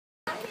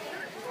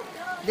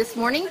This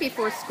morning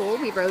before school,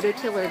 we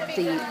rototilled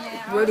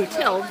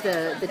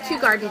the two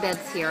garden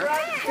beds here.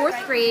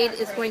 Fourth grade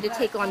is going to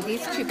take on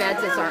these two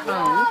beds as our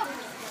own.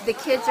 The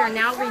kids are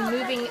now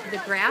removing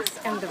the grass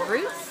and the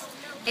roots,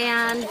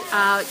 and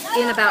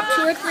in about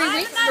 2 or 3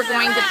 weeks, we're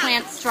going to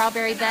plant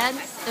strawberry beds,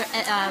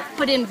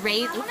 put in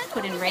raised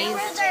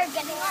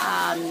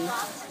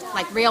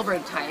like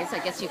railroad ties, I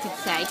guess you could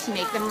say, to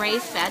make them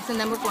raised beds, and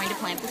then we're going to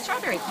plant the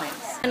strawberry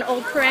plants. An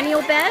old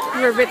perennial bed,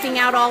 we're ripping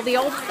out all the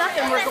old stuff,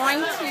 and we're going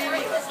to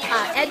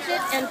edge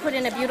it and put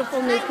in a beautiful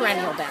new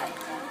perennial bed.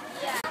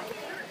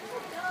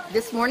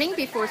 This morning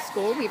before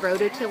school, we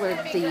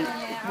rototilled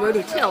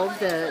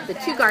the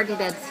two garden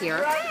beds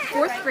here.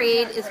 Fourth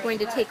grade is going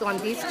to take on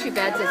these two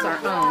beds as our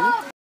own.